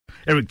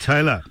Eric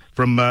Taylor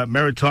from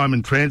Maritime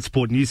and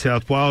Transport New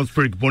South Wales.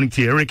 Very good morning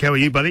to you, Eric. How are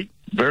you, buddy?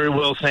 Very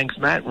well, thanks,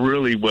 Matt.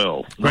 Really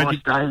well. Nice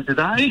day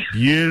today.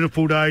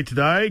 Beautiful day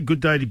today. Good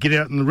day to get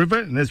out in the river.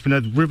 And as we know,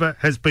 the river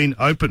has been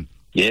open.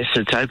 Yes,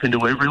 it's open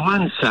to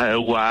everyone.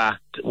 So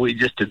we're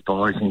just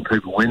advising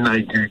people when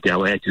they do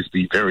go out, just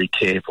be very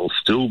careful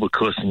still,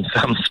 because in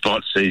some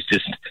spots there's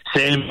just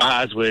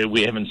sandbars where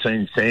we haven't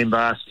seen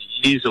sandbars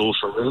for years or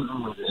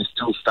forever. There's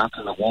still stuff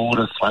in the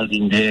water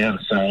floating down.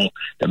 So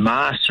the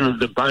master of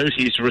the boat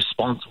is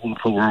responsible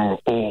for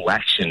all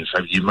action.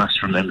 So you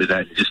must remember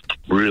that. Just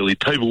really,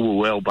 people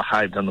were well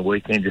behaved on the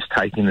weekend, just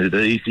taking it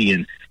easy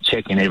and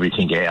checking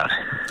everything out.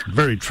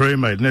 Very true,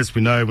 mate. And as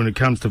we know, when it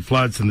comes to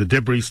floods and the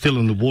debris still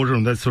in the water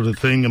and that sort of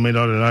thing, I mean,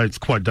 I don't know, it's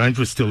quite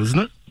dangerous still, isn't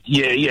it?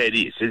 Yeah, it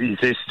is. It is.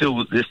 There's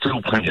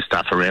still plenty of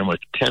stuff around. We've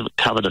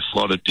covered a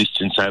lot of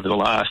distance over the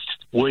last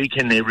week,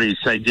 and there is.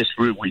 So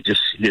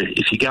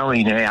if you're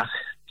going out,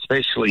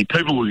 especially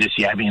people will just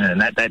yabbing,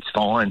 and that's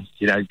fine.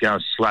 You know, go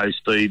at slow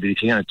speed. But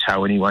if you're going to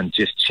tow anyone,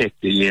 just check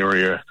the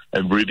area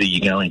of river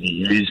you're going to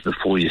use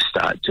before you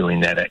start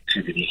doing that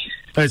activity.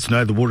 As you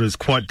know, the water is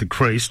quite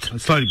decreased.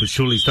 Slowly but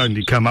surely starting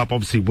to come up.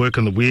 Obviously, work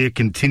on the weir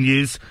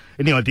continues.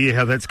 Any idea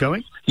how that's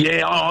going?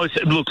 Yeah, I was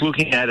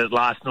looking at it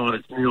last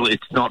night.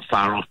 It's not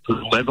far off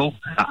pool level,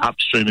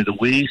 upstream of the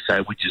weir,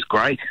 so which is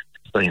great.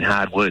 It's been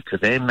hard work for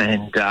them,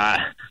 and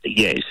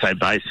so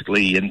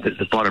basically, and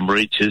the bottom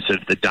reaches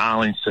of the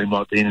Darling seem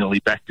like they're nearly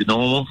back to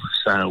normal.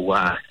 So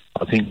I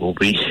think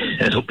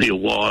it'll be a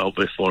while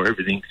before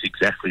everything's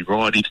exactly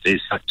right, if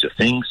there's such a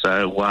thing.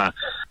 So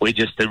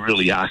they're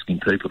really asking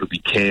people to be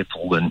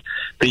careful and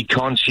be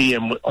conscious.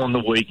 And on the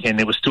weekend,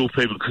 there were still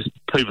people,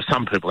 because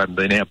some people haven't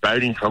been out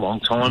boating for a long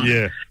time.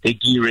 Yeah. Their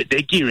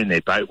gear in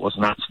their boat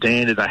wasn't up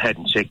standard. They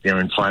hadn't checked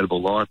their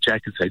inflatable life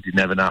jackets. They didn't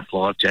have enough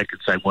life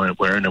jackets. They weren't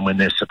wearing them when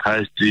they're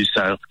supposed to.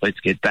 So let's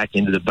get back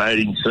into the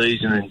boating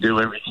season and do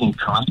everything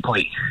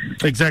correctly.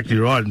 Exactly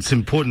right. It's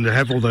important to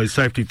have all those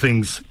safety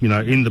things,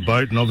 in the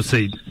boat and obviously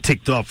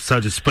ticked off,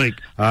 so to speak,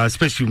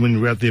 especially when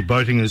you're out there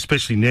boating, and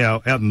especially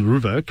now out in the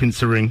river,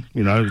 considering,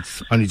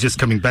 it's only just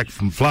coming back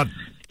from flood.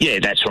 Yeah,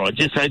 that's right.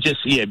 Just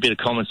a bit of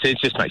common sense.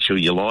 Just make sure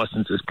your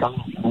licence is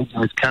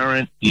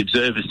current. The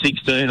Observer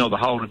 16 or the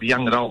holder of a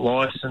young adult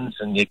licence,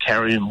 and you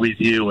carry them with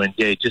you. And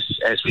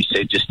just as we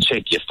said, just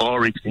check your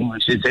fire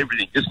extinguishers,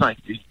 everything. It's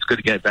got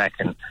to go back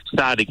and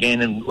start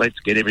again, and let's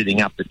get everything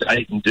up to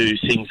date and do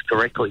things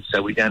correctly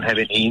so we don't have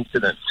any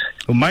incidents.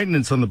 Well,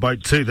 maintenance on the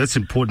boat too, that's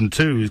important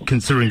too,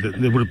 considering that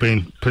there would have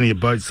been plenty of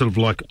boats sort of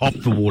like off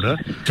the water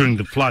during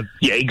the flood.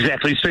 Yeah,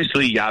 exactly,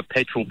 especially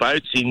petrol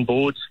boats,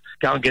 inboards.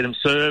 Go and get them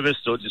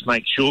serviced, or just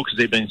make sure, because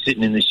they've been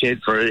sitting in the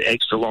shed for an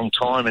extra long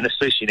time, and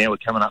especially now we're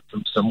coming up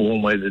from some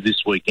warm weather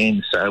this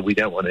weekend, so we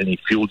don't want any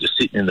fuel just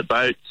sitting in the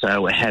boat,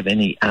 so we have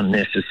any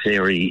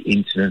unnecessary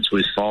incidents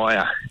with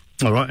fire.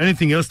 All right.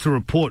 Anything else to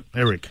report,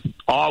 Eric?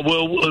 Oh,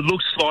 well, it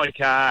looks like,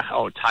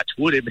 touch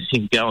wood,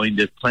 everything going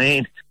to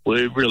plan.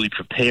 We're really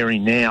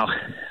preparing now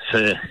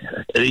for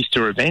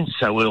Easter events,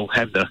 so we'll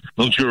have the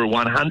Mildura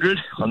 100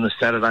 on the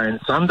Saturday and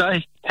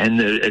Sunday, and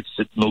it's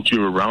the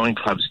Mildura Rowing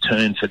Club's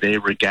turn for their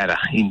regatta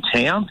in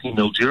town, in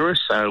Mildura.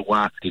 So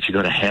if you've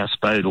got a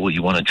houseboat or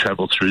you want to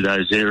travel through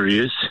those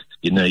areas,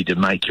 you need to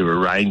make your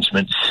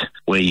arrangements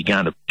where you're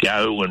going to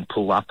go and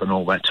pull up and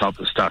all that type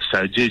of stuff.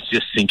 So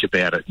just think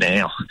about it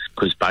now,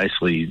 because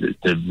basically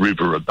the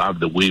river above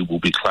the weir will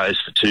be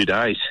closed for 2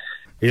 days.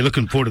 Yeah,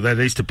 looking forward to that.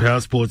 Easter Power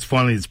Sports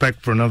finally it's back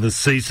for another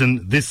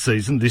season,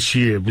 this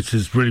year, which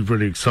is really,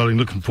 really exciting.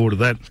 Looking forward to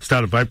that.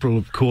 Start of April,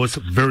 of course,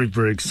 very,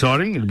 very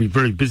exciting. It'll be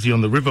very busy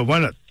on the river,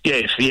 won't it?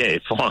 Yeah,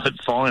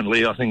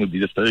 finally. I think it'll be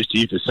the first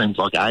year for seems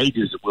like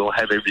ages that we'll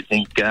have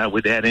everything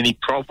without any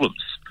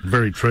problems.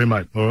 Very true,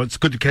 mate. All right, it's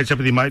good to catch up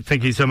with you, mate.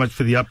 Thank you so much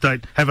for the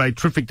update. Have a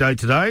terrific day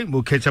today.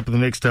 We'll catch up in the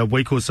next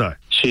week or so.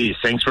 Cheers.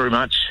 Thanks very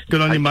much.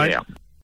 Good on you, mate.